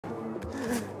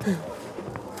Who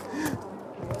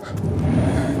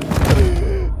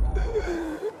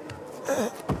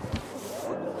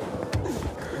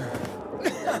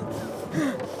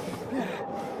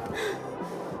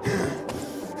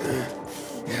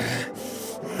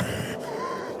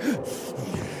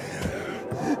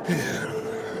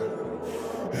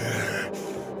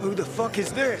the fuck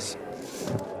is this?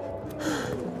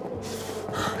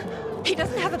 He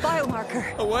doesn't have a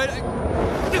biomarker. Oh, what?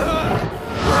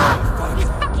 He's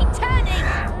fucking turning!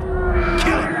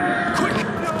 Kill him! Quick!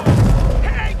 No!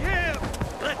 Hang him!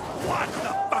 Let's watch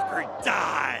the fucker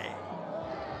die!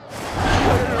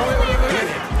 Get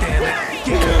him, damn it!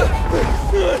 Get him!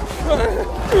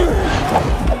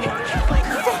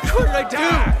 Fuck, what did I do?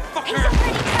 Fucker!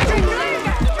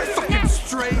 Fucking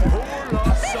stray poor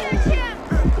lost soul!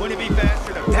 Wouldn't it be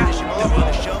faster to dash him over with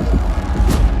a shovel?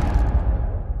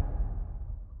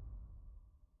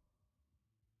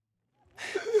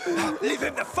 Leave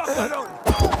him the fuck alone!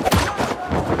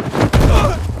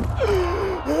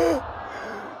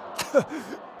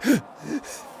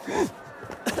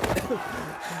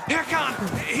 Here, Khan!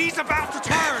 He's about to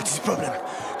turn! What's his problem?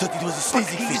 Thought it was a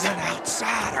sneezy fit. He's an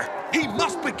outsider! He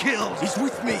must be killed! He's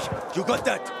with me! You got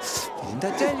that? Didn't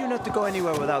I tell you not to go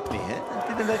anywhere without me, eh?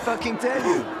 Didn't I fucking tell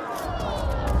you?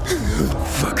 Who the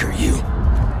fuck are you?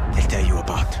 They'll tell you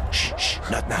about. Shh, shh,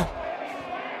 not now.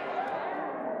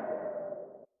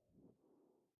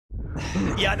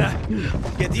 Yana,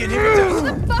 get the inhibitors!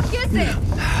 What the fuck is it?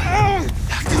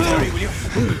 Dr. Terry, will you?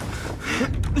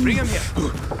 Bring him here.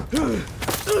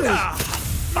 Ah,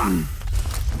 fuck!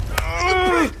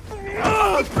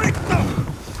 Break them!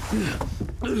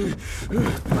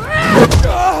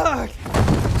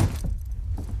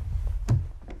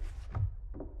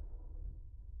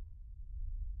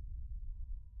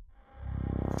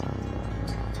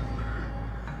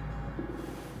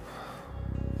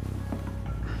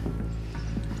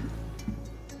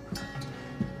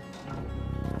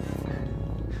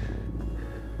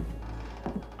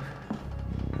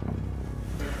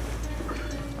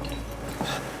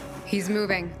 He's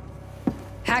moving.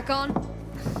 Hack on.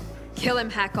 Kill him,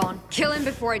 Hack on. Kill him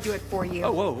before I do it for you.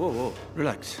 Oh, whoa, whoa, whoa.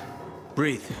 Relax.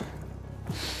 Breathe.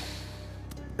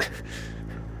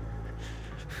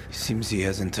 Seems he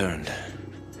hasn't turned.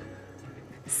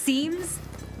 Seems?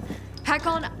 Hack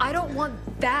on, I don't want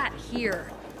that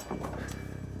here.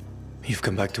 You've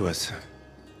come back to us.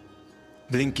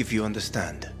 Blink if you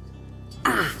understand.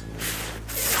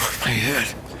 Fuck my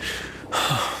head.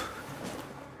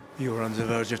 You were on the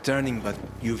verge of turning, but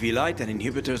UV light and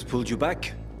inhibitors pulled you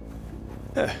back.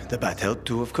 The bat helped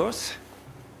too, of course.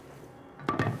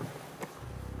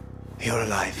 You're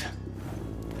alive.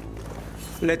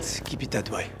 Let's keep it that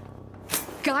way.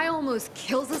 Guy almost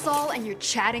kills us all and you're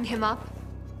chatting him up?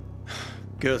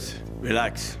 Girls,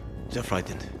 relax. They're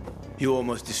frightened. You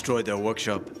almost destroyed their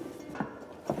workshop.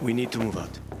 We need to move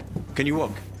out. Can you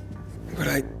walk? But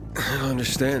I don't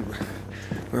understand.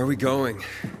 Where are we going?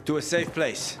 To a safe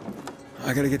place.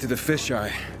 I gotta get to the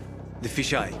fisheye. The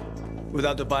fisheye.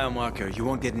 Without the biomarker, you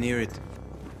won't get near it.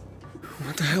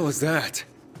 What the hell is that?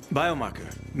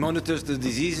 Biomarker monitors the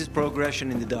disease's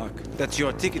progression in the dark. That's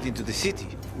your ticket into the city.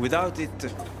 Without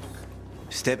it,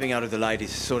 stepping out of the light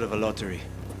is sort of a lottery.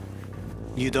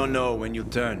 You don't know when you'll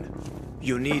turn.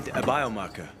 You need a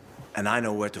biomarker, and I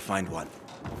know where to find one.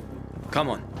 Come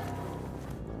on.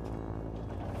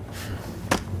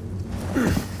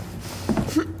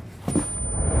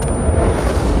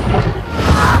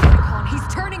 He's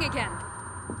turning again.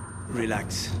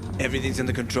 Relax. Everything's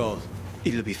under control.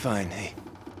 It'll be fine, hey?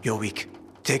 You're weak.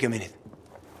 Take a minute.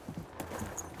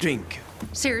 Drink.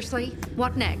 Seriously?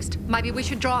 What next? Maybe we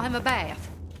should draw him a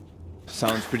bath.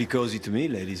 Sounds pretty cozy to me,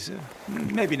 ladies.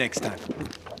 Maybe next time.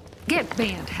 Get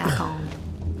bent, Hack on.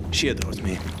 She adores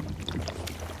me.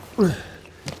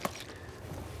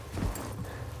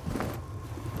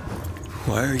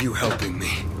 Why are you helping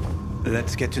me?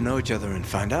 Let's get to know each other and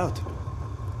find out.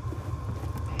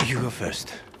 You go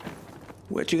first.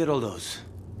 Where'd you get all those?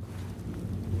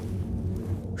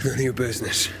 None of your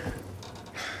business.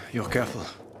 You're careful.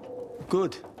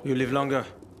 Good. You live longer.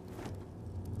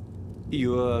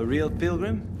 You a real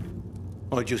pilgrim?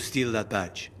 Or did you steal that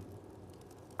badge?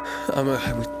 I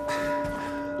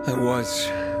was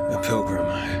a pilgrim.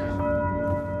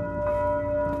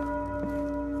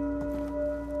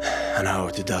 An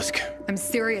hour to dusk. I'm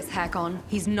serious, Hack on.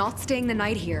 He's not staying the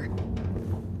night here.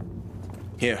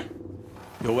 Here.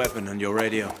 Your weapon and your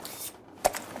radio.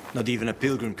 Not even a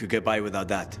pilgrim could get by without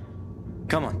that.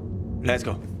 Come on, let's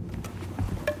go.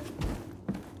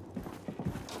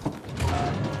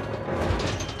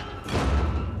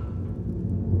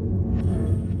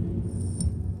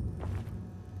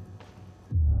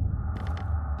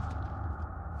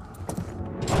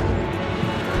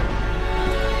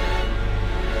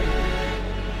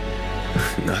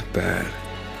 bad.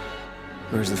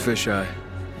 Where's the fisheye?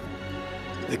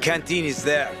 The canteen is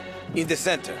there, in the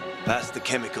center, past the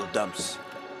chemical dumps.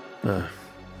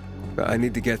 I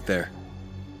need to get there.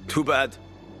 Too bad.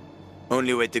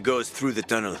 Only way to go is through the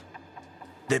tunnel.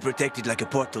 They protect it like a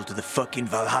portal to the fucking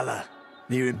Valhalla.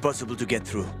 Near impossible to get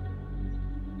through.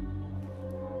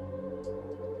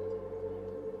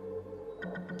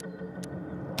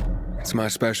 It's my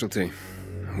specialty.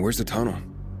 Where's the tunnel?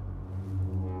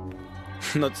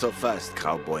 Not so fast,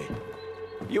 cowboy.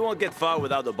 You won't get far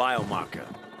without a biomarker.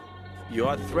 You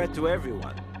are a threat to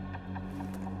everyone.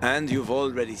 And you've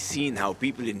already seen how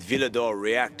people in Villador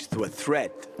react to a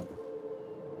threat.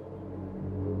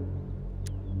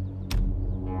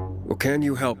 Well, can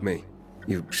you help me?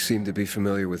 You seem to be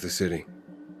familiar with the city.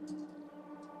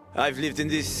 I've lived in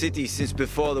this city since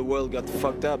before the world got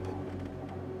fucked up.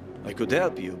 I could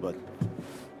help you, but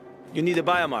you need a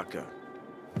biomarker.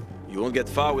 You won't get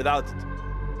far without it.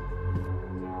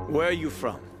 Where are you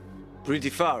from? Pretty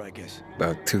far, I guess.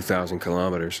 About 2,000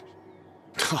 kilometers.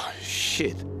 Oh,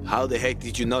 shit. How the heck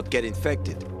did you not get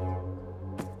infected?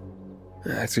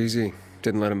 That's easy.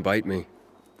 Didn't let him bite me.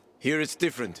 Here it's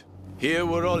different. Here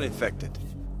we're all infected.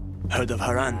 Heard of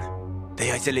Haran?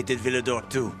 They isolated Villador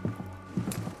too.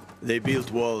 They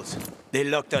built walls. They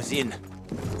locked us in.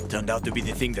 Turned out to be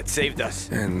the thing that saved us.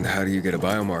 And how do you get a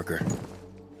biomarker?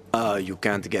 You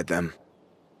can't get them.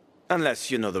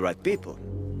 Unless you know the right people.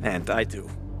 And I do.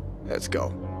 Let's go.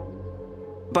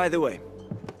 By the way,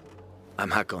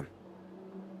 I'm Hakon.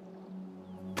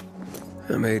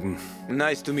 I'm Aiden.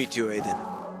 Nice to meet you, Aiden.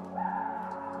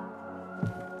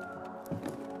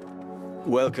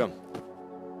 Welcome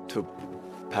to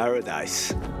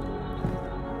paradise.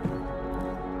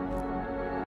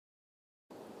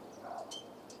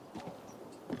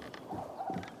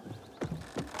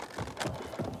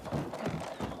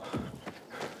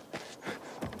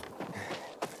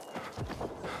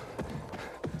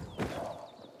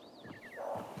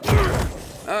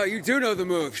 Oh, you do know the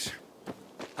moves.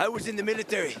 I was in the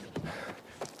military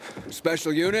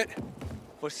Special unit?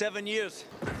 for 7 years.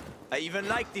 I even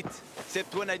liked it,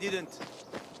 except when I didn't.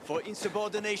 For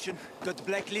insubordination, got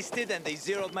blacklisted and they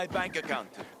zeroed my bank account.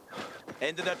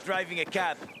 Ended up driving a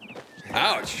cab.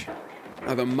 Ouch!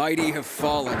 How the mighty have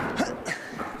fallen.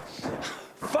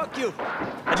 Fuck you!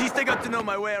 At least I got to know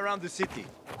my way around the city.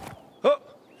 Oh,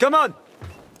 come on!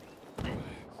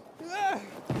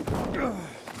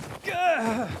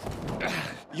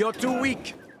 You're too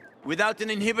weak. Without an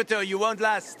inhibitor, you won't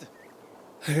last.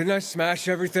 Didn't I smash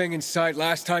everything in sight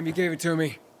last time you gave it to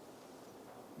me?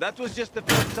 That was just the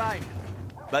first time.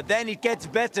 But then it gets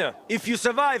better. If you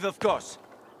survive, of course.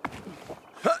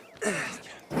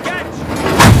 Catch!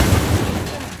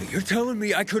 You're telling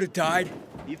me I could have died?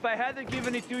 If I hadn't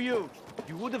given it to you,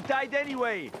 you would have died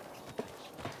anyway.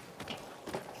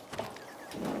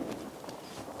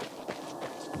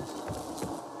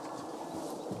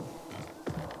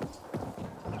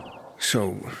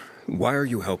 So, why are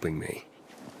you helping me?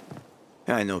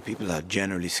 I know people are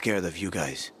generally scared of you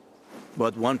guys.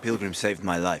 But one pilgrim saved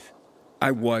my life.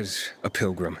 I was a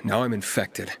pilgrim. Now I'm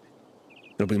infected.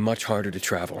 It'll be much harder to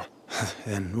travel.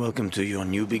 Then welcome to your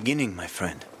new beginning, my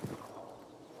friend.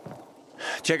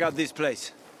 Check out this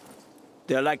place.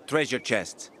 They're like treasure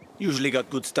chests. Usually got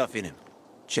good stuff in them.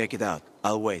 Check it out.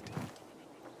 I'll wait.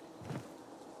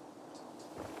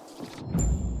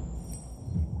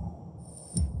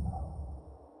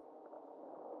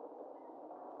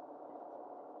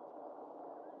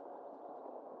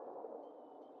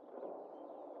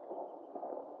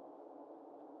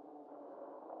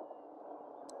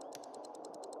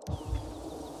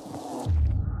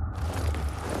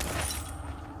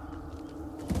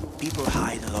 People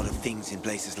hide a lot of things in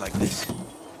places like this.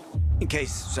 In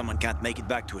case someone can't make it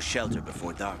back to a shelter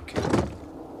before dark.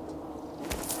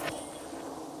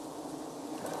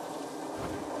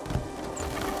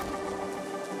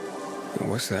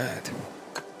 What's that?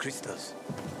 Crystals.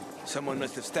 Someone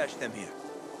must have stashed them here.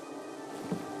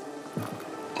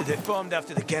 They formed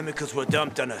after the chemicals were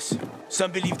dumped on us.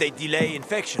 Some believe they delay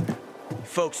infection.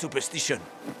 Folk superstition.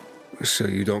 So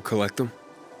you don't collect them?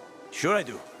 Sure I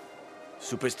do.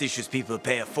 Superstitious people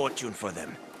pay a fortune for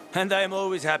them. And I am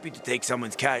always happy to take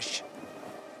someone's cash.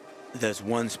 There's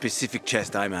one specific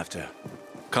chest I'm after.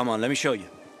 Come on, let me show you.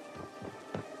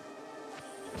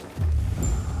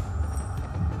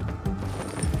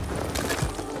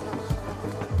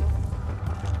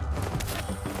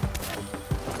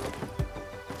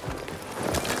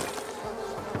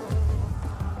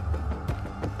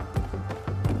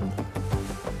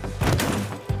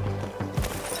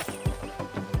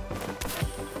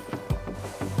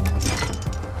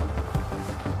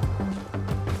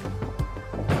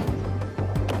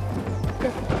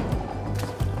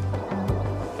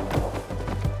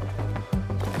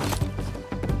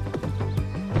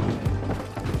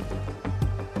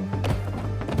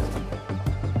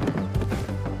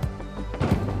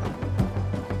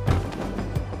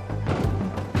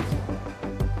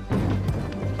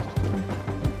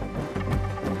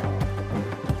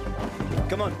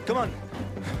 Come on, come on.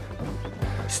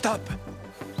 Stop.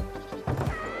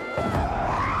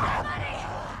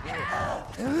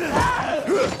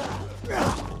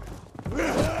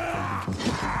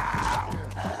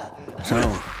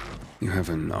 So, you have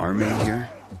an army here?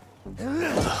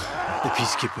 The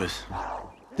peacekeepers.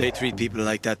 They treat people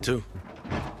like that too.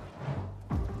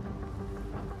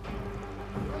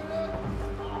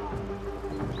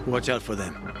 Watch out for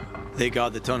them. They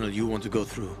guard the tunnel you want to go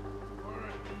through.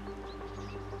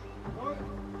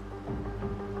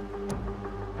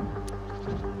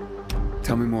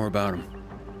 Tell me more about them.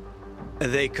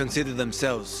 They consider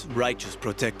themselves righteous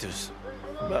protectors.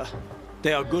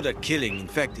 They are good at killing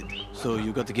infected, so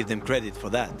you got to give them credit for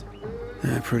that.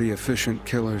 Yeah, pretty efficient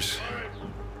killers.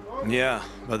 Yeah,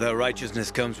 but their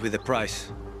righteousness comes with a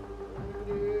price.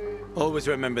 Always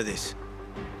remember this.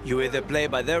 You either play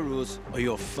by their rules, or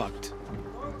you're fucked.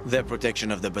 Their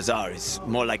protection of the bazaar is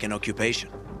more like an occupation.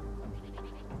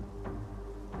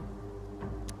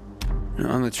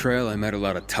 On the trail, I met a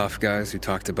lot of tough guys who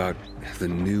talked about the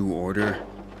new order.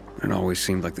 It always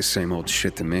seemed like the same old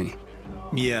shit to me.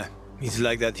 Yeah, it's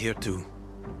like that here too.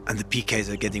 And the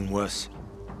PKs are getting worse.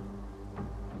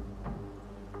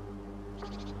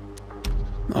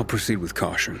 I'll proceed with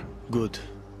caution. Good.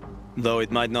 Though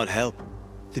it might not help.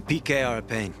 The PK are a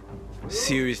pain.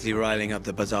 Seriously riling up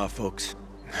the bazaar folks.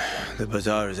 The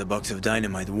bazaar is a box of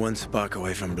dynamite one spark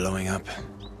away from blowing up.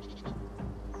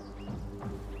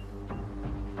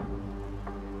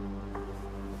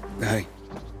 Hey,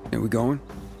 are we going?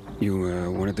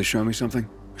 You, wanted to show me something?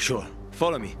 Sure.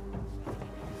 Follow me.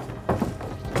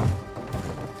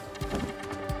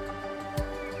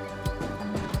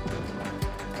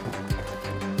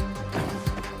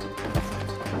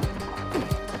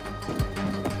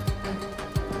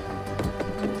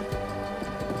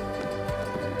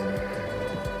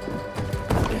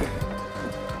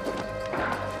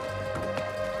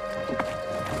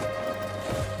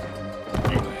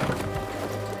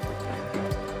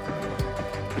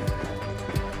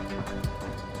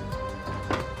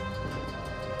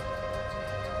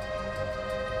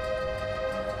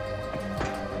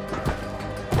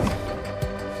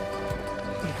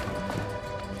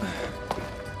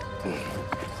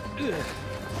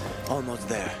 Almost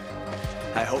there.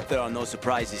 I hope there are no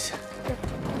surprises.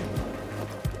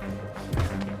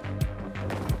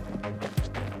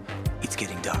 It's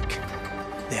getting dark.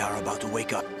 They are about to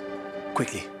wake up.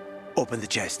 Quickly, open the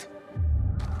chest.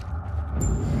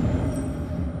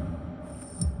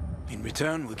 In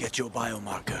return, we'll get your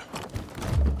biomarker.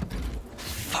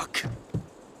 Fuck.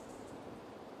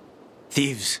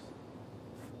 Thieves.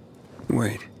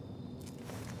 Wait.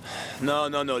 No,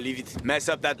 leave it. Mess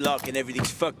up that lock and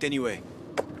everything's fucked anyway.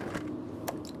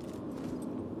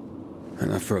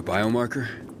 Enough for a biomarker?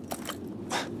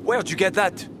 Where'd you get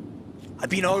that? I've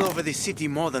been all over this city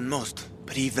more than most,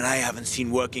 but even I haven't seen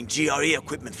working GRE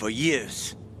equipment for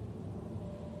years.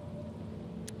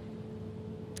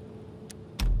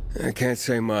 I can't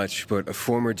say much, but a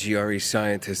former GRE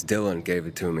scientist, Dylan, gave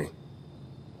it to me.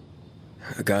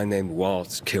 A guy named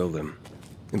Waltz killed him.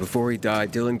 And before he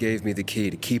died, Dylan gave me the key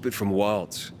to keep it from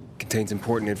Waltz. Contains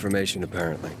important information,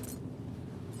 apparently.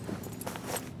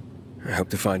 I hope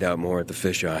to find out more at the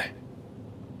fisheye.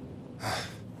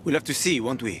 We'll have to see,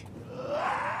 won't we?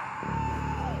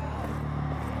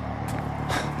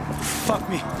 Fuck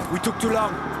me. We took too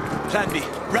long. Plan B.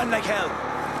 Run like hell.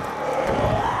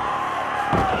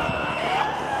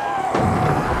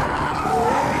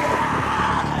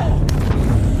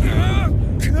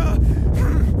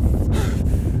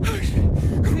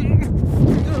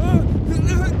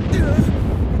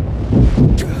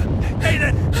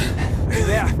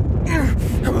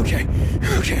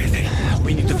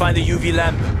 We need to find the UV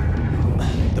lamp.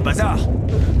 The bazaar.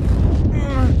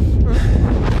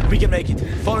 We can make it.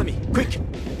 Follow me, quick.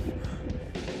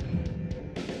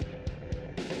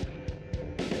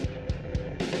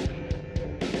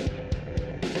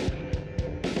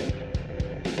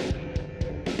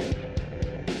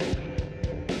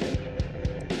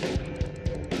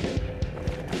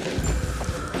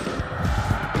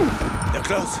 They're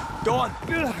close. Go on.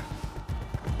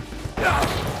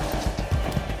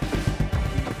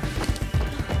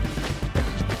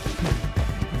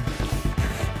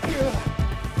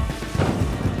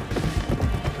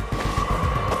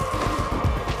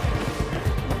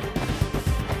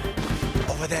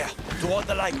 Over there, toward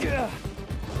the light.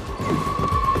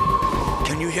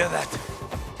 Can you hear that?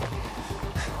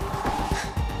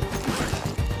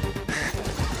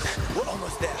 We're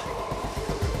almost there.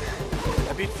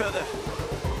 A bit further.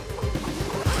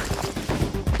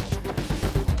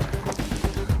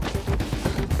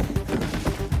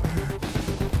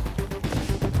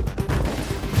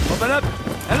 Open up!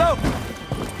 Hello!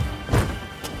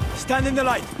 Stand in the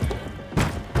light.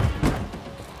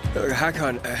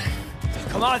 Hakon,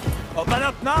 Come on! Open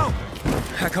up now!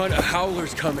 Hakon, a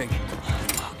howler's coming.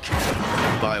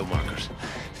 Biomarkers.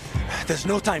 There's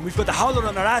no time. We've got the howler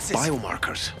on our asses.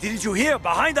 Biomarkers. Didn't you hear?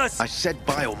 Behind us! I said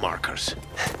biomarkers.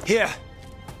 Here.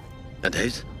 And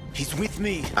his? He's with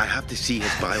me. I have to see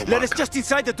his biomarker. Let us just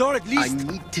inside the door at I least.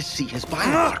 need to see his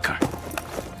biomarker.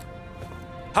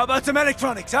 How about some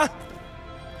electronics, huh?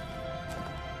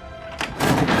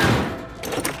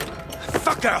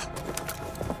 Fucker!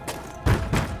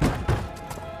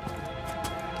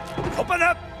 Open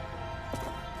up!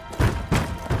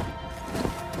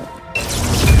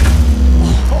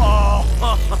 Oh.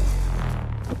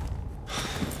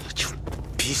 You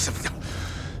piece of...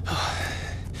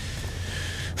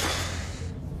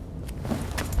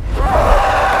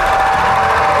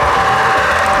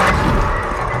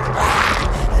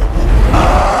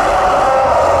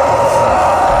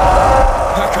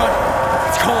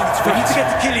 We need to get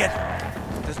to Killian.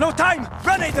 There's no time.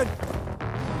 Run, Nathan.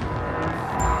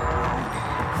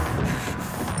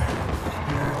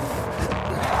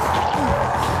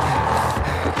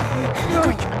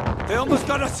 Quick. They almost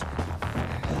got us.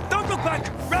 Don't look back.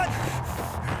 Run.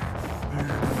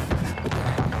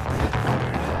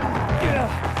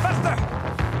 Faster.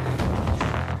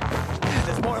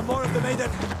 There's more and more of them,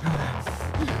 Nathan.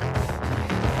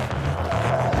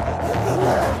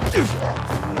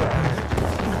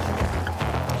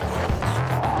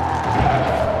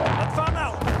 Not far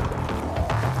now.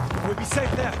 We'll be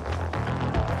safe there.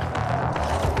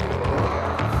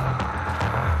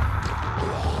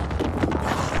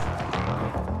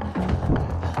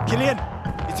 Killian,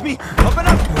 it's me. Open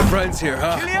up. Your friend's here,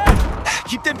 huh? Killian,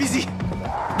 keep them busy.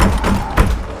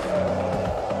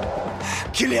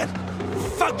 Killian,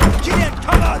 fuck, Killian,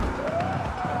 come on.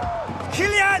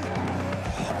 Killian,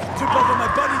 trip over my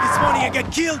body this morning and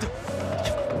get killed.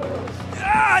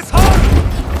 Asshole!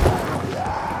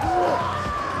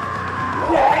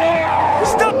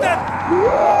 Stop them!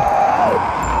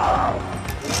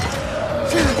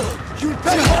 You'll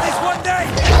pay for this one day!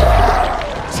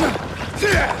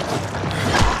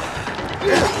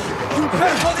 You'll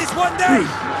pay for this one day!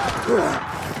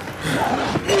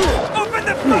 Open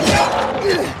the fuck up!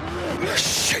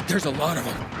 Shit, there's a lot of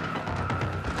them.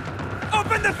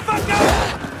 Open the fuck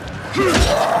up!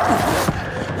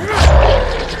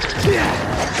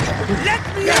 Let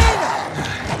me in!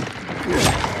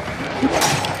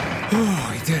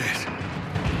 Oh, he did it.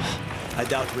 I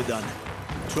doubt we're done.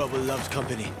 Trouble loves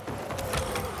company.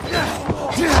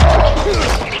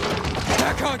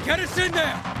 Hakon, get us in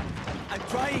there! I'm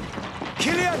trying.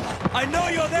 Killian, I know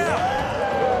you're there!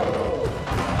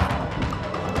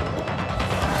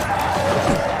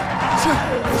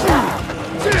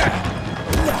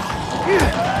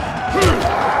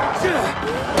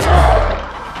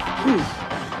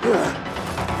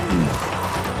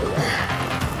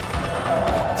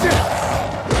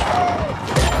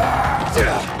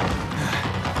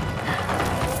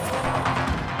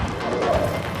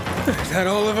 Is that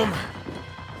all of them?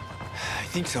 I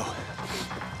think so.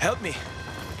 Help me.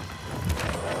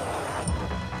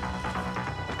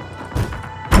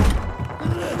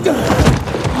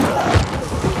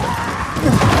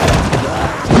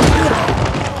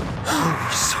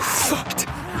 We're so fucked.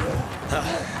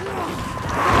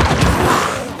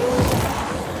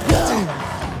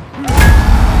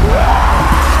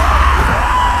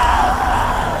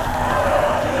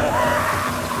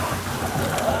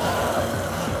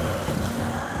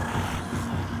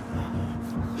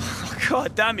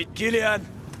 God damn it, Killian.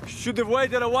 Should have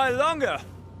waited a while longer.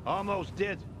 Almost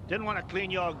did. Didn't want to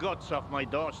clean your guts off my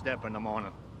doorstep in the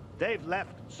morning. They've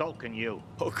left, so can you.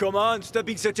 Oh, come on. Stop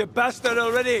being such a bastard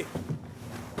already.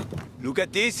 Look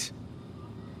at this.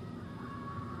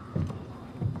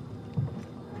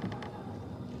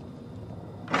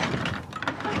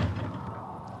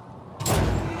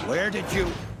 Where did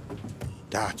you...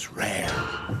 That's rare.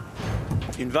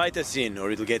 Invite us in,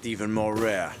 or it'll get even more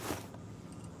rare.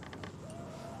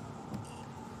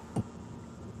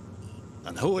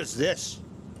 And who is this?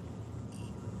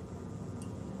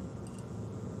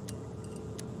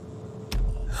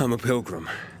 I'm a pilgrim.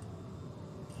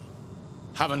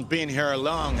 Haven't been here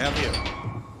long, have you?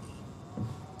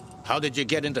 How did you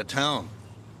get into town?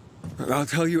 I'll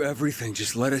tell you everything,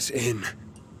 just let us in.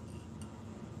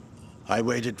 I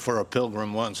waited for a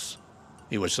pilgrim once.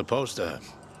 He was supposed to...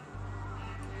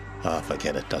 Oh,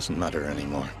 forget it, doesn't matter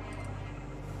anymore.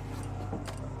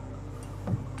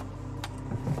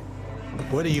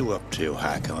 What are you up to,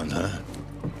 Hakon, huh?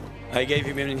 I gave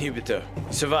him an inhibitor.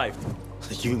 He survived.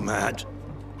 Are you mad?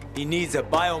 He needs a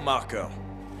biomarker.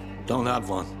 Don't have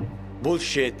one.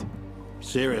 Bullshit.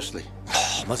 Seriously.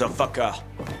 Motherfucker.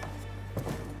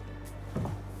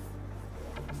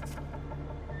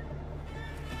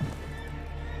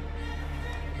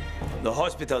 The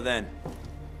hospital, then.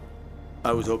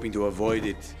 I was hoping to avoid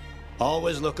it.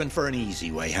 Always looking for an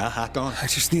easy way, huh, Hakon? I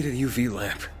just need a UV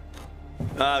lamp.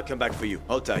 I'll come back for you.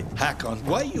 Hold tight. Hakon,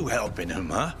 why you helping him,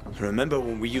 huh? Remember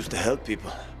when we used to help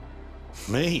people?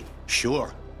 Me?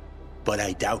 Sure. But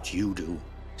I doubt you do.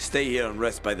 Stay here and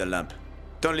rest by the lamp.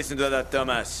 Don't listen to that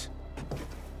dumbass.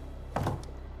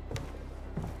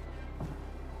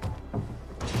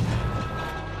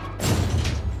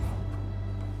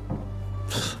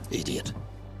 Idiot.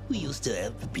 We used to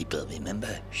help people,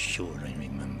 remember? Sure, I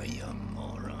remember, you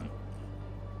moron.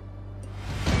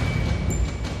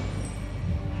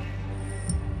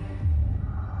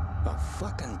 A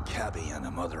fucking cabbie and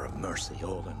a mother of mercy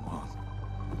all in one.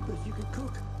 But you could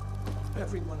cook.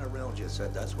 Everyone around you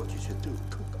said that's what you should do,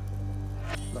 cook.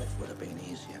 Life would have been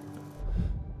easier.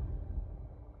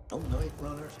 No night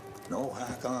runners, no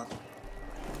Hakon.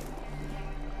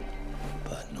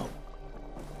 But no,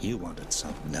 you wanted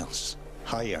something else.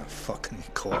 Higher fucking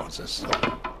causes.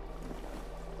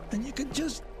 And you could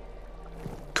just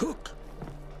cook.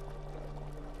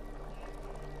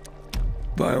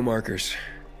 Biomarkers.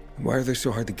 Why are they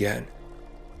so hard to get?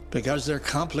 Because they're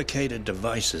complicated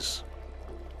devices.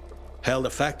 Hell, the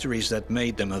factories that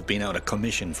made them have been out of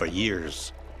commission for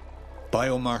years.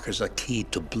 Biomarkers are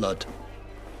keyed to blood.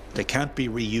 They can't be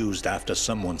reused after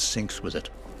someone sinks with it.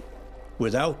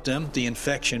 Without them, the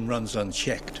infection runs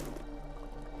unchecked.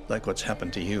 Like what's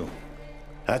happened to you.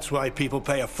 That's why people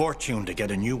pay a fortune to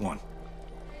get a new one.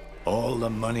 All the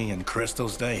money and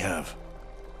crystals they have.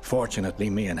 Fortunately,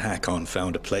 me and Hakon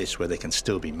found a place where they can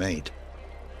still be made.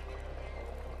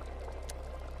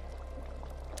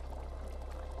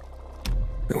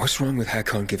 What's wrong with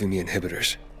Hakon giving me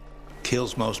inhibitors?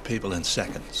 Kills most people in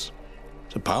seconds.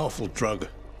 It's a powerful drug.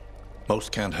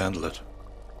 Most can't handle it.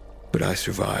 But I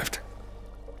survived.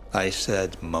 I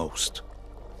said most.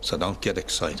 So don't get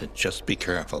excited. Just be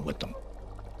careful with them.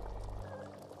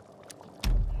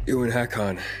 You and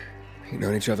Hakon, you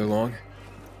known each other long?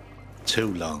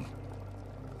 Too long.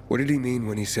 What did he mean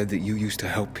when he said that you used to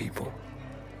help people?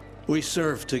 We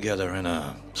served together in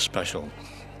a special...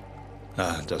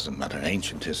 it doesn't matter,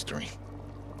 ancient history.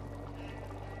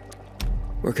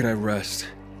 Where can I rest?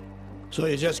 So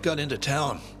you just got into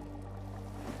town.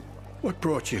 What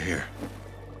brought you here?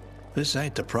 This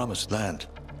ain't the promised land.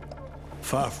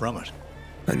 Far from it.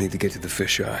 I need to get to the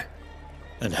fisheye.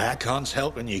 And Hakon's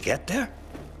helping you get there?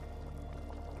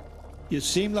 You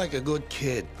seem like a good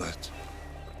kid, but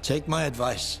take my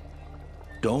advice.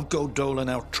 Don't go doling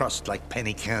out trust like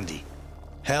penny candy.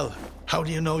 Hell, how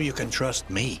do you know you can trust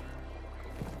me?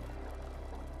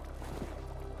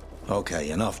 Okay,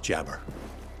 enough jabber.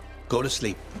 Go to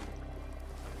sleep.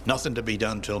 Nothing to be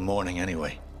done till morning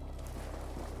anyway.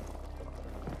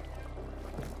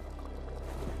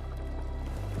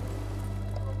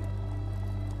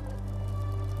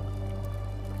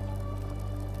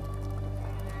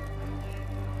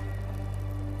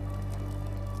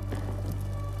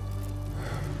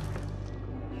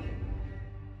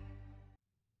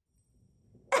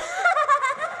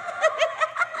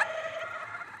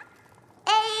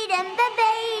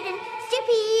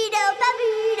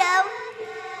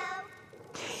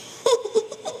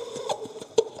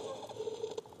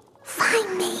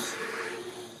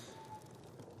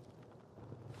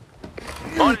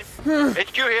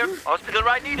 HQ here. Hospital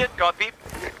ride needed. Copy.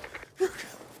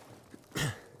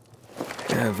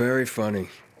 Yeah, very funny.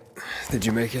 Did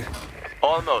you make it?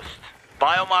 Almost.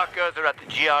 Biomarkers are at the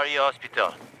GRE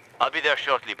hospital. I'll be there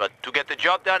shortly, but to get the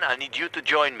job done, I need you to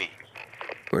join me.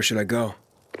 Where should I go?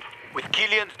 With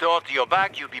Killian's door to your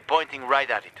back, you'll be pointing right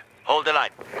at it. Hold the line.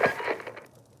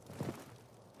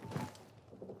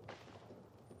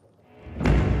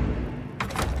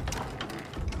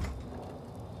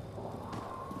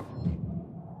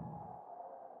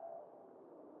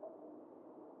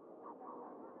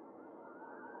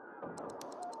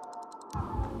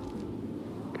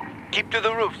 Keep to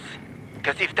the roofs,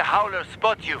 because if the howlers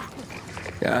spot you...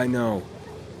 Yeah, I know.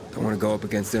 Don't want to go up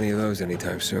against any of those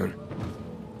anytime soon.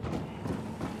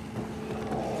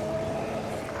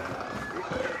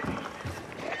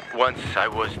 Once I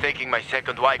was taking my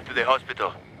second wife to the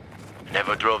hospital.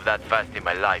 Never drove that fast in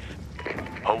my life.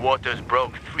 Her waters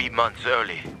broke 3 months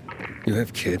early. You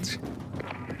have kids?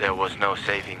 There was no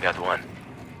saving that one.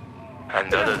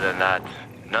 And other than that,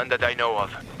 none that I know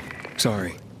of.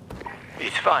 Sorry.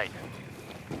 It's fine.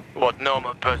 What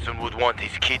normal person would want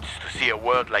his kids to see a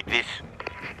world like this?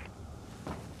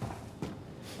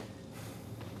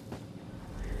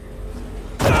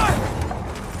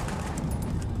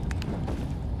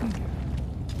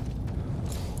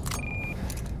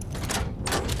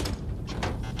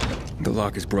 The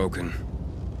lock is broken.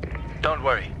 Don't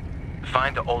worry.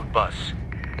 Find the old bus.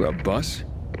 A bus?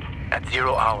 At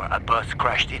 0 hour, a bus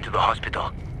crashed into the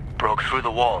hospital. Broke through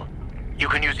the wall. You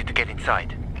can use it to get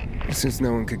inside. Since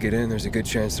no one could get in, there's a good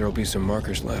chance there'll be some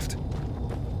markers left.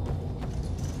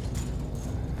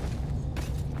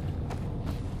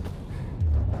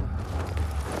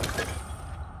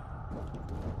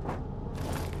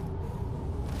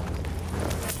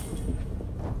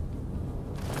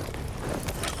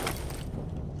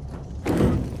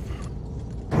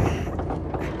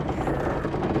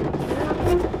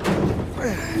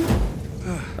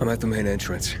 I'm at the main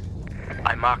entrance.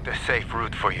 I marked a safe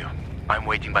route for you. I'm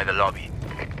waiting by the lobby.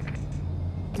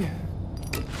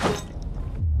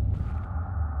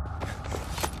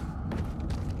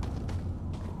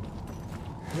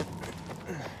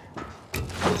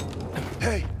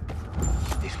 Hey!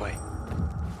 This way.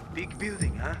 Big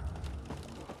building, huh?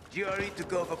 GRE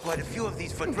took over quite a few of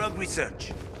these for drug research.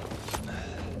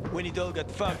 When it all got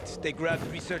fucked, they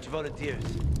grabbed research volunteers.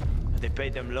 They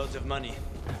paid them loads of money.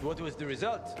 What was the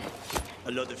result?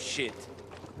 A lot of shit.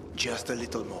 Just a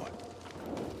little more.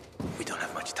 We don't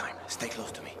have much time. Stay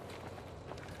close to me.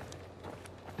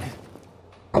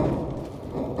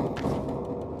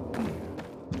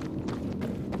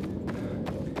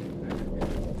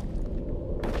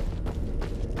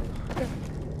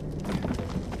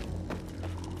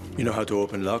 You know how to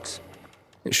open locks?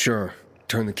 Sure.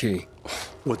 Turn the key.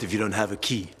 What if you don't have a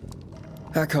key?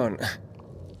 Hakon,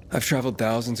 I've traveled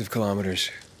thousands of kilometers.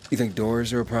 You think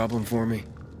doors are a problem for me?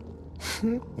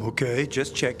 Okay,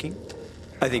 just checking.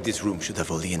 I think this room should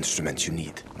have all the instruments you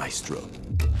need, Maestro.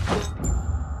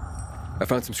 I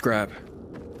found some scrap.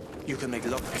 You can make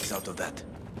lockpicks out of that.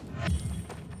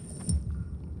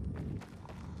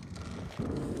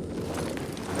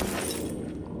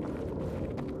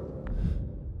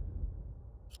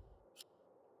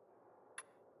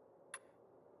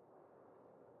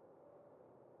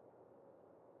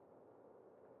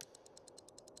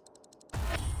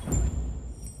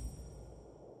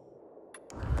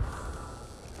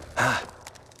 Ah,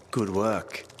 good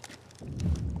work.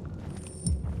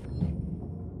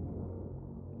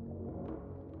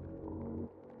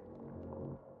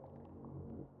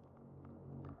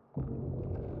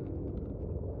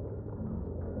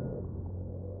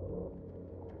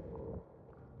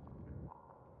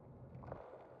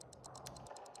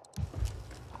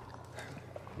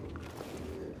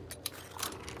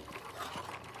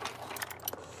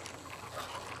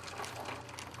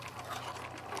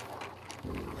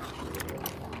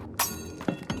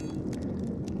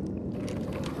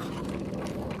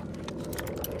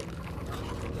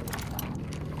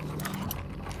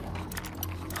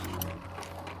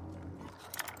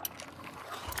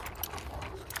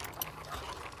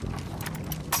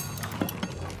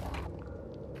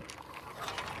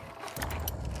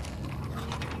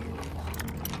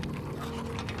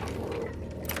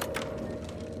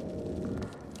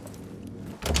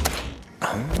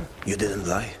 You didn't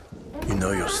lie. You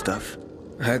know your stuff.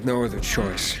 I had no other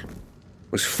choice.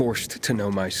 Was forced to know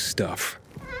my stuff.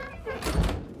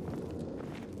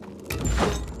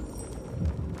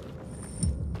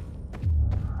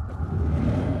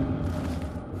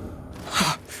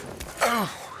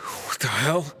 What the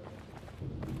hell?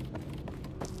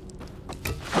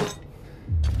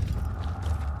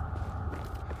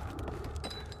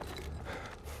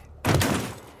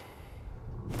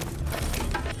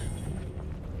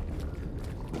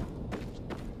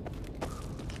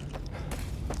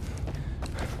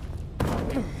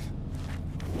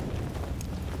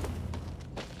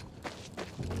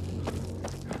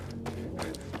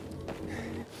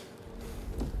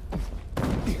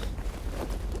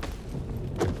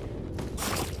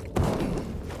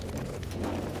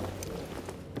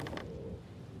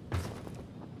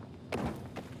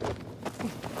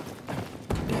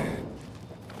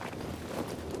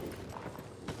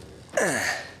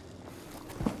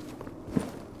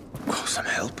 Oh, some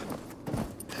help?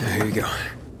 Here you go.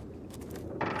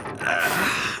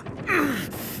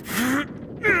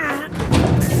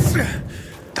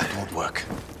 That won't work.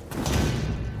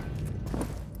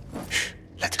 Shh,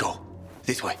 let's go.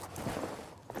 This way.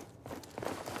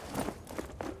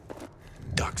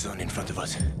 Dark zone in front of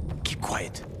us. Keep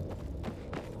quiet.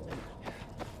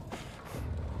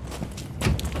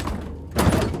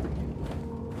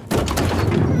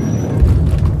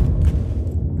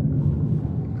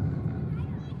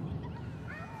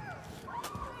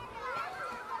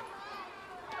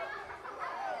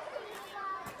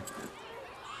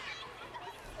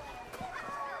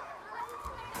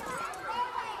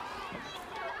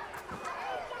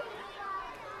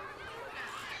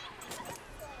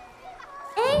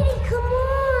 Hey, come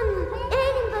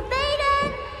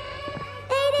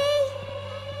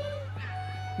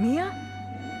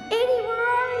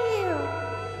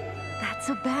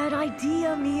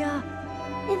Mia.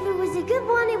 If it was a good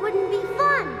one, it wouldn't be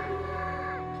fun.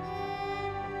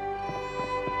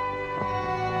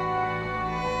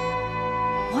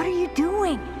 What are you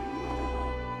doing?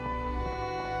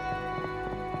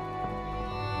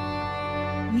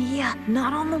 Mia,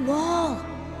 not on the wall.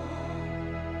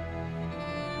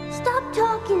 Stop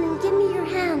talking and give me your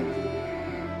hand.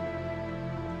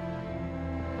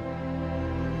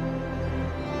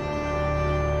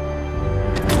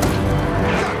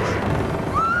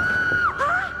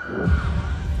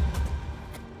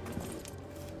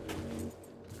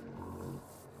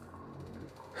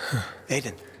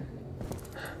 Aiden.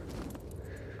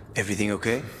 Everything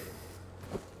okay?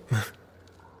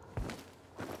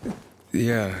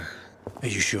 Yeah. Are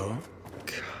you sure?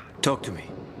 Talk to me.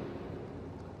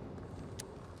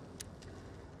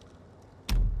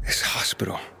 This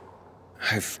hospital.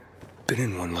 I've been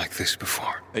in one like this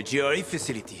before. A GRE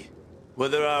facility. Well,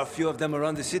 there are a few of them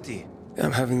around the city.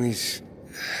 I'm having these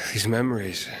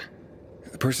memories.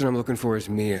 The person I'm looking for is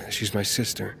Mia. She's my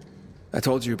sister. I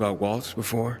told you about Waltz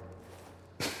before.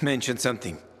 Mentioned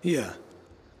something. Yeah.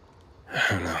 I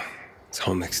don't know. It's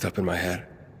all mixed up in my head.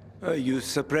 You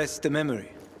suppressed the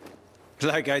memory.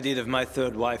 Like I did of my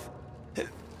third wife.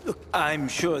 Look, I'm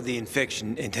sure the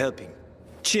infection ain't helping.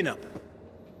 Chin up.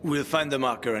 We'll find the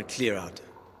marker and clear out.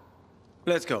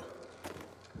 Let's go.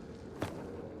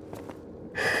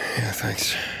 Yeah,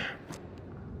 thanks.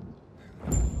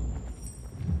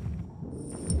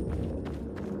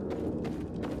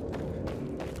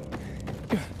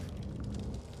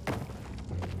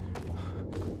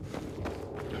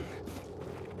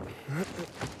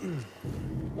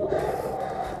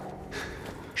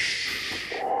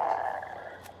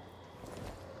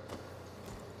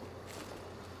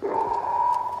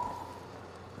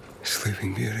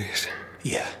 Sleeping Beauties.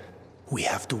 Yeah, we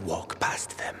have to walk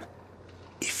past them.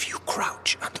 If you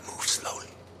crouch and move slowly,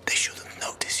 they shouldn't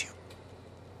notice you.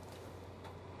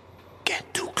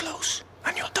 Get too close,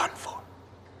 and you're done for.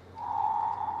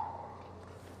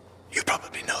 You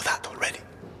probably know that already.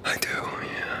 I do,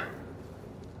 yeah.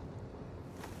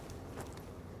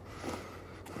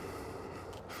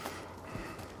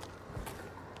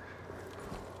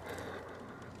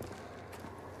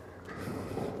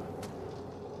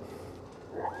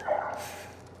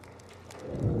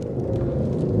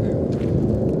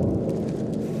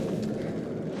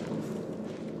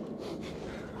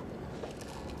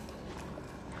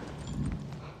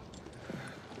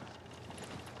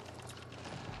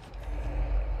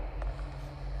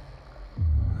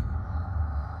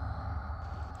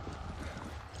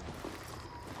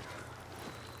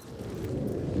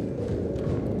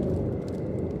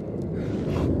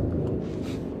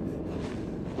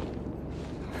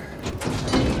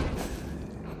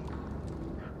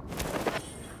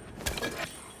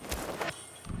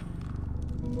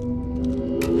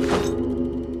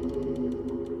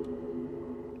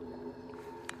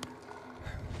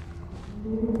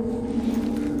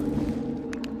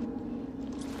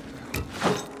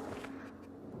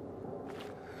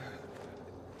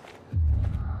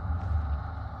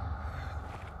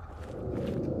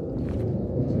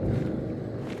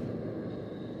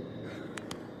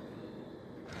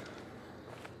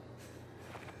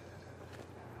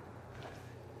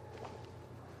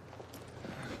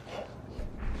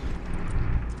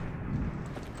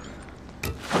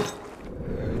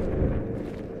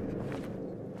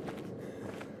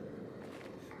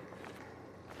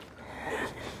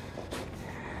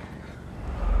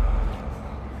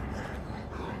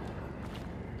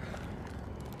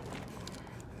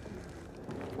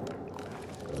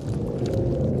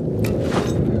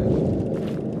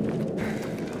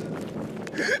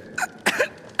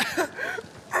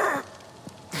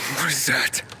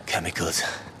 That? Chemicals.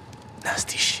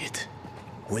 Nasty shit.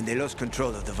 When they lost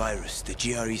control of the virus, the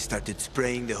GRE started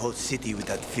spraying the whole city with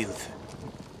that filth.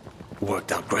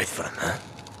 Worked out great for them, huh?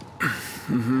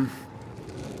 Mm-hmm.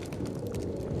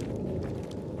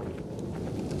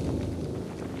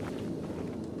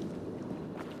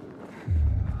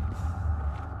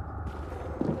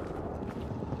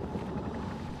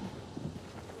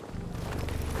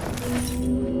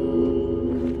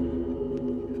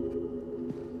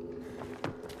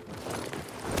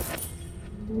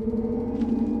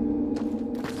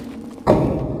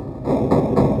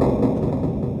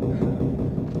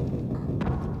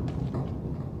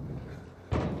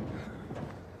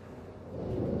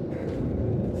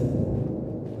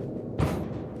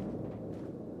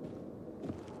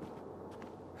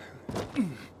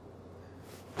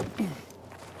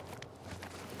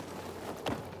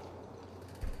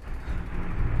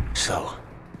 So,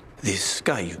 this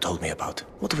guy you told me about,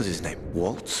 what was his name?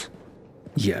 Waltz?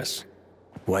 Yes.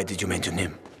 Why did you mention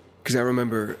him? Because I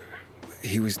remember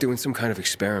he was doing some kind of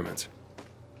experiment.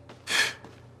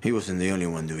 He wasn't the only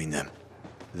one doing them.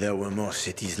 There were more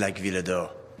cities like Villador,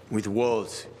 with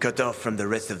walls cut off from the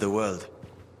rest of the world.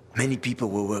 Many people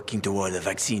were working toward a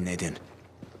vaccine, Aiden.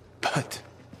 But,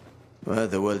 well,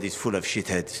 the world is full of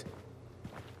shitheads.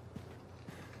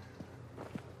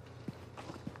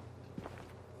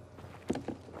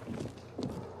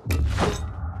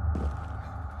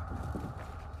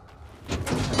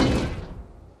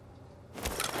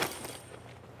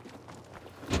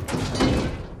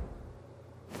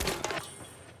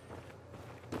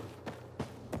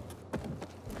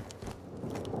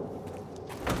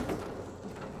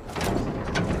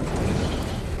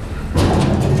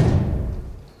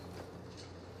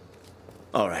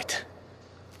 All right.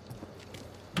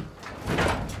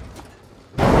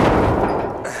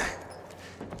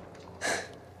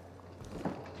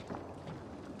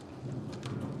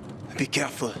 Be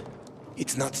careful.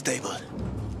 It's not stable.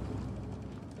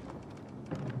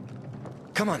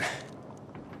 Come on.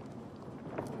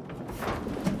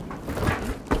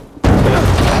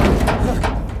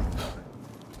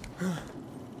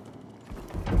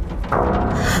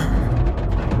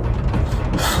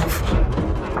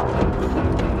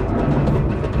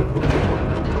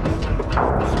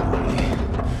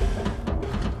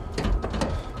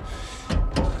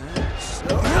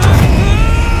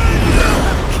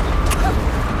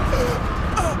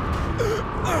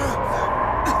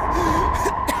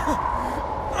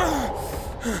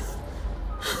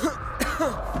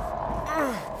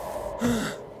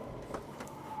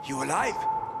 You alive?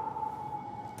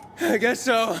 I guess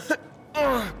so.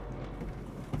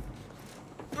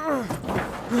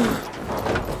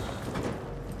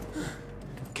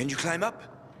 Can you climb up?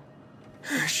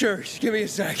 Sure, just give me a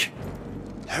sec.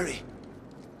 Hurry.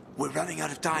 We're running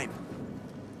out of time.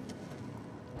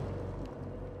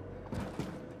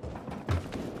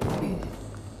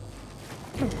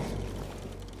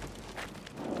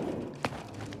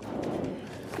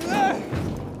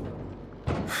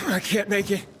 I can't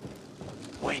make it.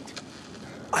 Wait.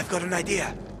 I've got an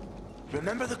idea.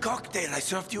 Remember the cocktail I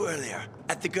served you earlier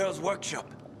at the girls' workshop?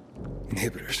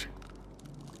 Inhibitors.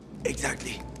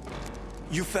 Exactly.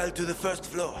 You fell to the first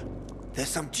floor. There's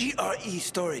some GRE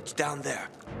storage down there.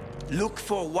 Look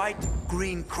for white,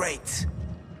 green crates.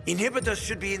 Inhibitors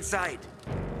should be inside.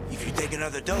 If you take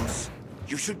another dose,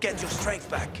 you should get your strength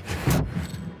back.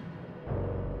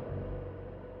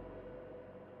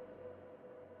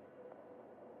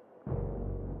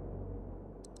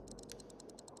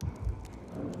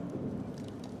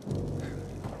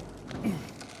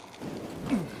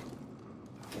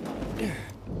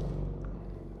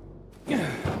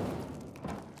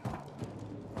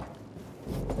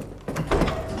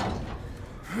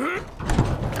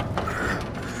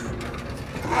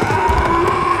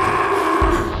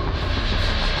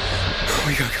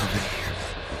 We got company.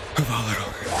 A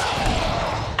volatile.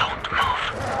 Don't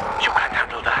move. You can't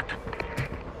handle that.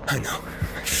 I know.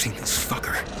 I've seen this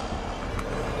fucker.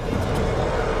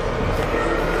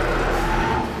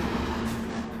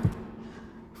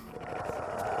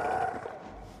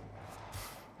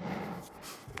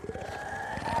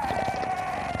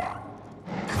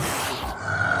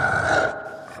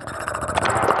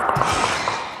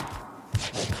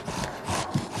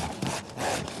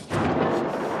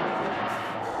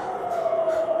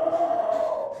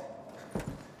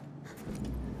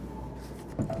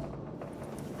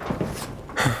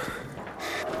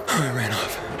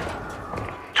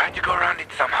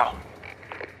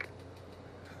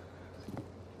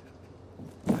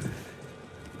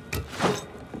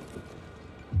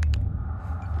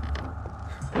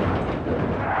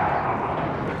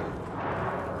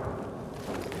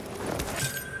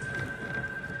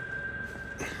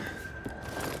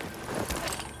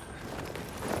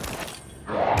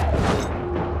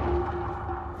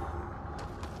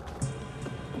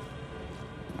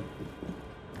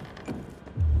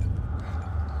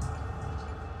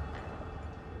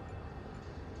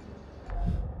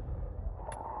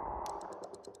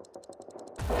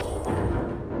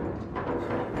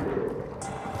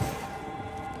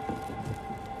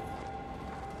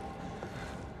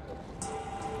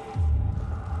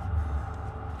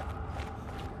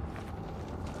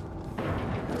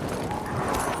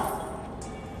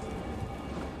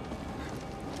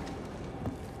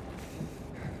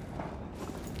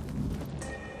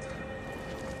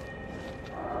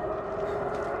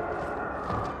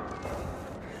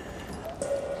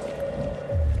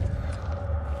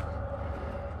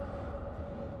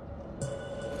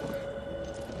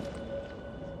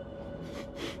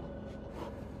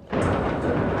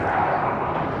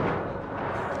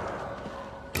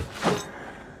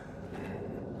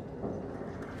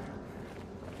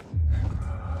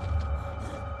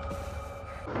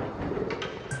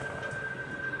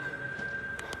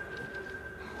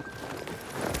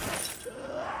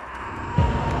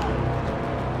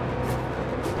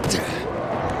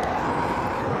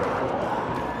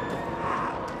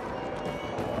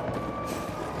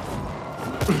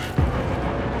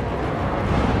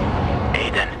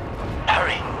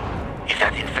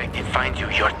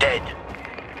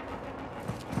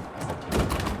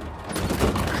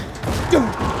 Aiden,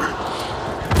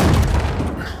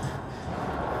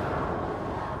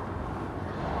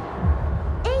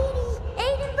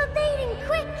 but Aiden,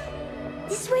 quick!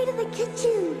 This way to the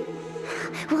kitchen.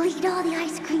 We'll eat all the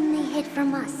ice cream they hid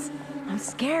from us. I'm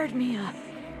scared, Mia.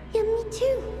 Yeah, me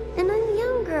too. And I'm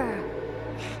younger.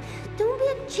 Don't be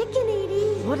a chicken,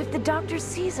 Edie. What if the doctor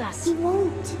sees us? He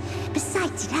won't.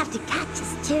 Besides, he'd have to catch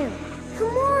us too.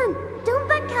 Come on, don't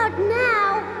back out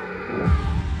now.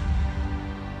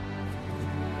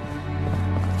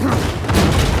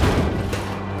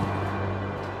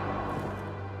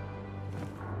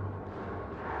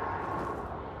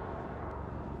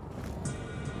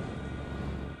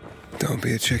 Don't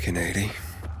be a chicken, 80.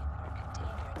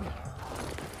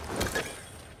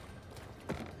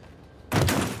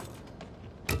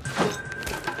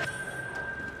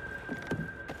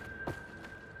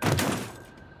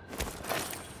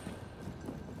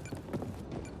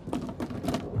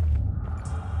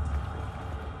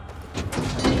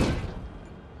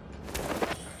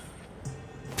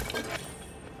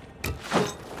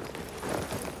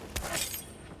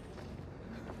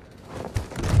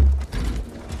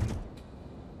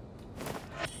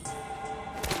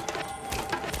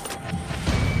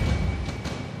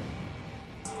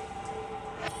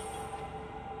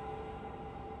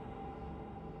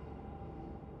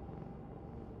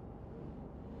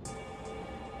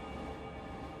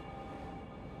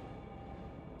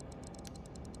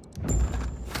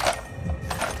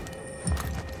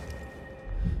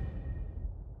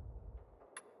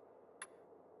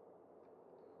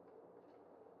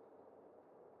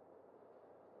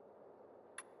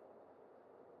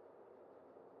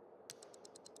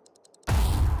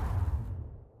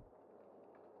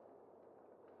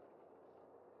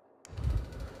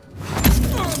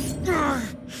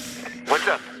 What's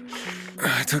up?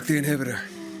 I took the inhibitor.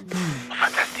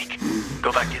 Fantastic.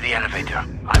 Go back to the elevator.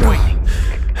 I'm waiting.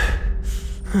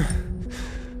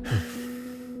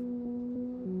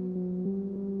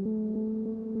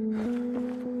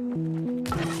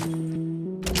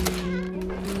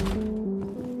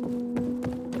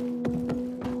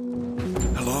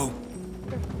 Hello?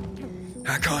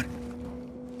 Hakon?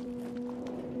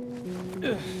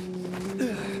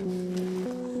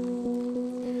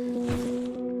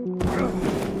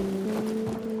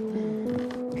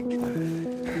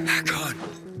 Hakon!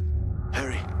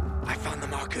 Hurry, I found the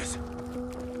markers.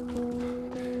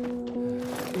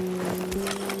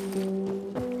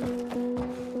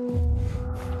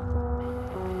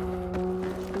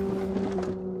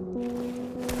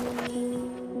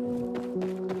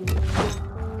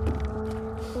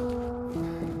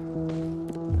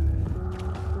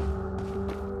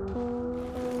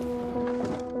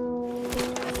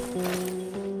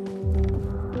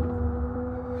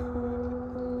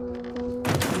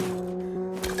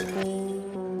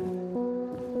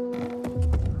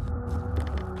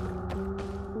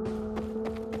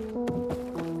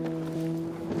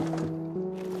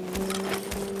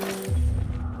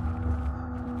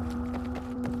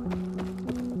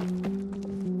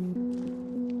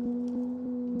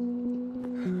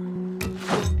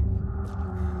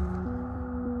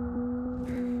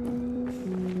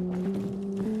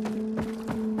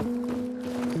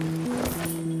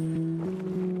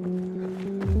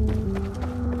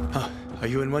 Are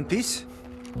you in one piece?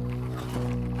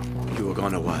 You were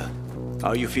gone a while. How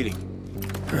are you feeling?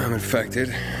 I'm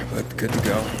infected, but good to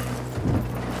go.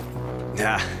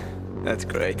 Yeah, that's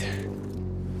great.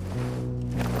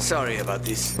 Sorry about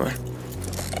this. What?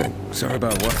 Sorry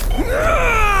about what?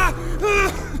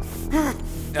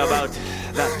 About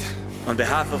that. On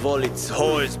behalf of all its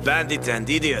whores, bandits, and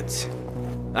idiots,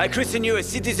 I christen you a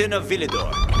citizen of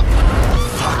Villador.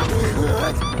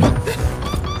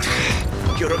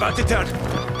 You're about to turn.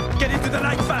 Get into the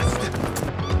light fast.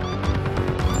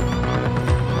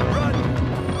 Run.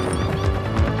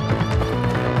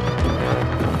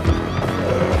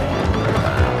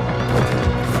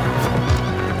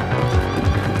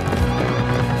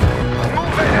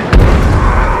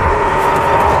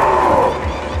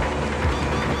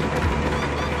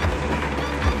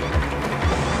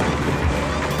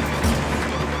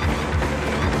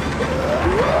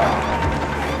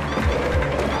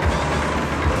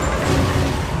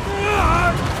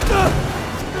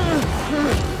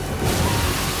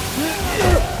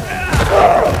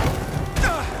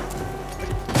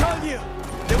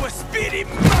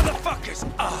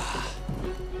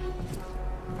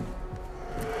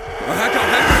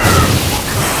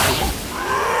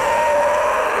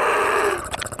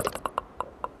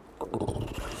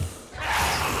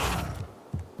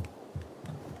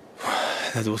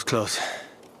 That was close.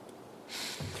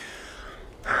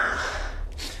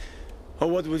 Or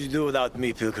what would you do without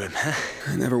me, Pilgrim?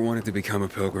 I never wanted to become a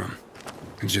pilgrim.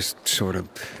 I just sort of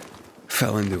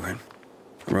fell into it.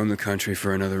 I roamed the country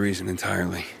for another reason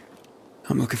entirely.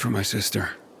 I'm looking for my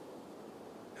sister.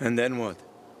 And then what?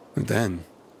 And then?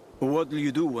 What will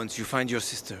you do once you find your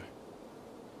sister?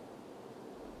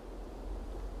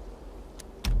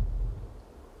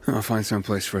 I'll find some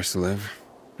place for us to live.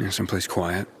 You know, someplace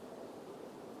quiet.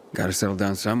 Gotta settle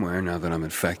down somewhere now that I'm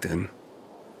infected.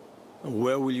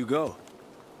 Where will you go?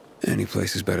 Any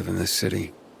place is better than this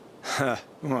city. Ha,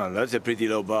 well, that's a pretty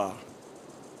low bar.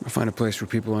 I'll find a place where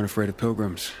people aren't afraid of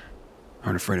pilgrims.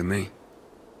 Aren't afraid of me.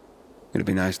 It'd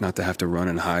be nice not to have to run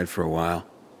and hide for a while.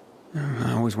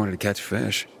 I always wanted to catch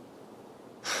fish.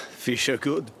 Fish are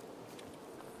good.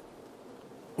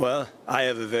 Well, I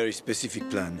have a very specific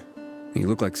plan. You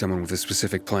look like someone with a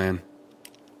specific plan.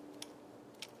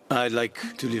 I'd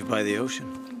like to live by the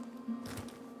ocean.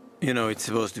 You know, it's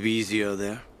supposed to be easier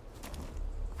there.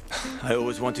 I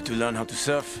always wanted to learn how to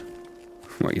surf.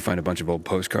 What, you find a bunch of old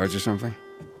postcards or something?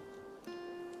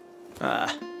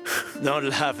 Ah, don't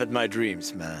laugh at my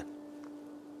dreams, man.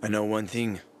 I know one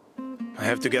thing. I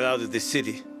have to get out of this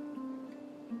city.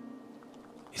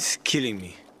 It's killing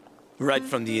me, right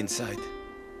from the inside.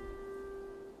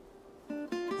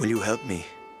 Will you help me?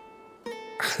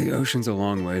 The ocean's a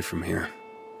long way from here.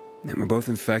 And we're both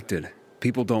infected.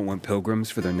 People don't want pilgrims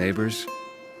for their neighbors.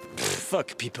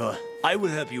 Fuck people. I will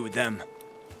help you with them.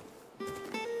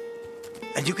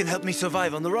 And you can help me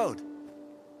survive on the road.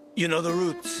 You know the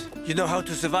routes. You know how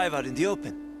to survive out in the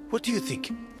open. What do you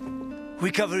think?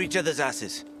 We cover each other's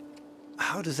asses.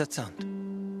 How does that sound?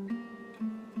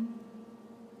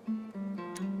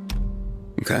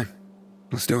 Okay.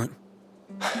 Let's do it.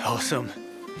 Awesome.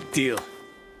 Deal.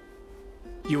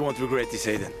 You won't regret this,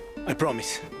 Aiden. I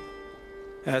promise.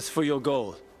 As for your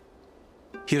goal,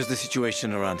 here's the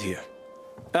situation around here.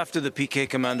 After the PK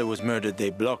commander was murdered, they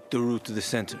blocked the route to the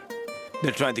center.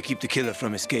 They're trying to keep the killer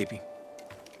from escaping.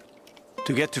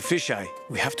 To get to Fisheye,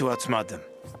 we have to outsmart them.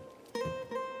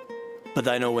 But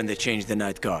I know when they change the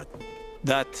night guard.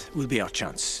 That will be our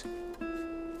chance.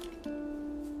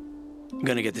 I'm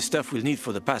gonna get the stuff we'll need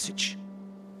for the passage.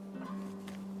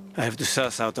 I have to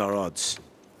suss out our odds.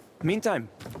 Meantime,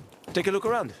 take a look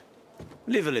around.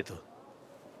 Live a little.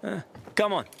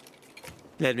 Come on.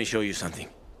 Let me show you something.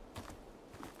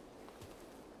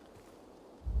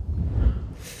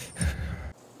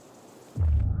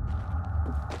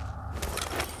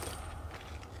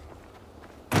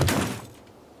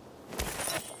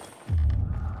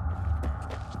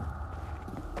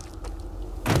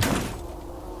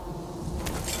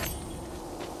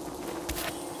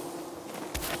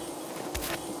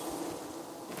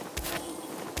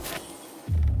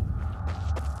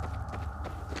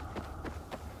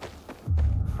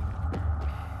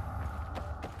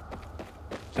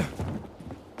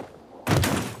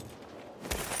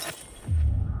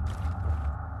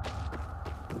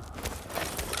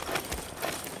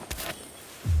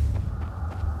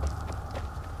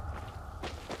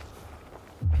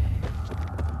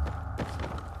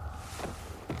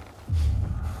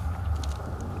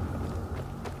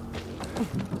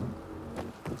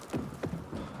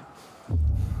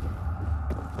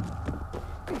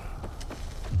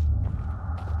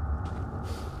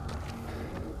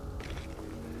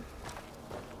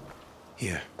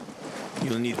 Here.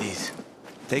 You'll need these.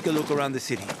 Take a look around the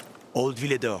city. Old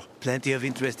Villedor. Plenty of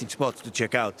interesting spots to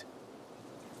check out.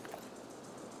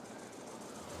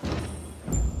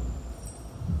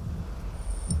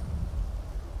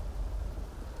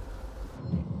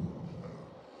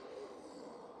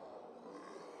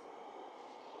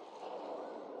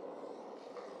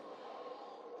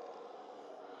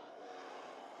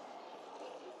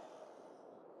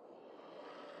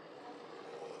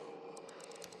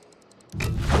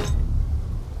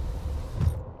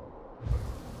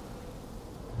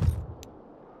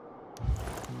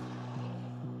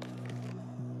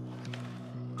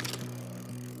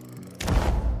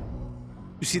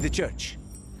 You see the church?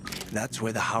 That's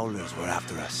where the Howlers were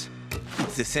after us.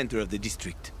 It's the center of the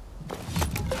district.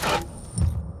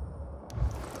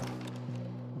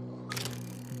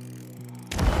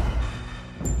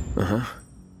 Uh-huh.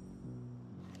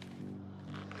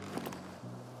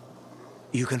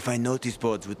 You can find notice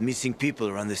boards with missing people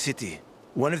around the city.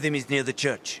 One of them is near the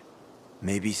church.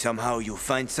 Maybe somehow you'll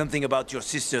find something about your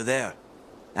sister there.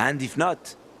 And if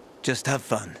not, just have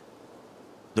fun.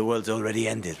 The world's already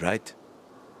ended, right?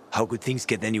 How could things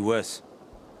get any worse?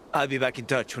 I'll be back in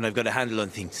touch when I've got a handle on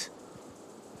things.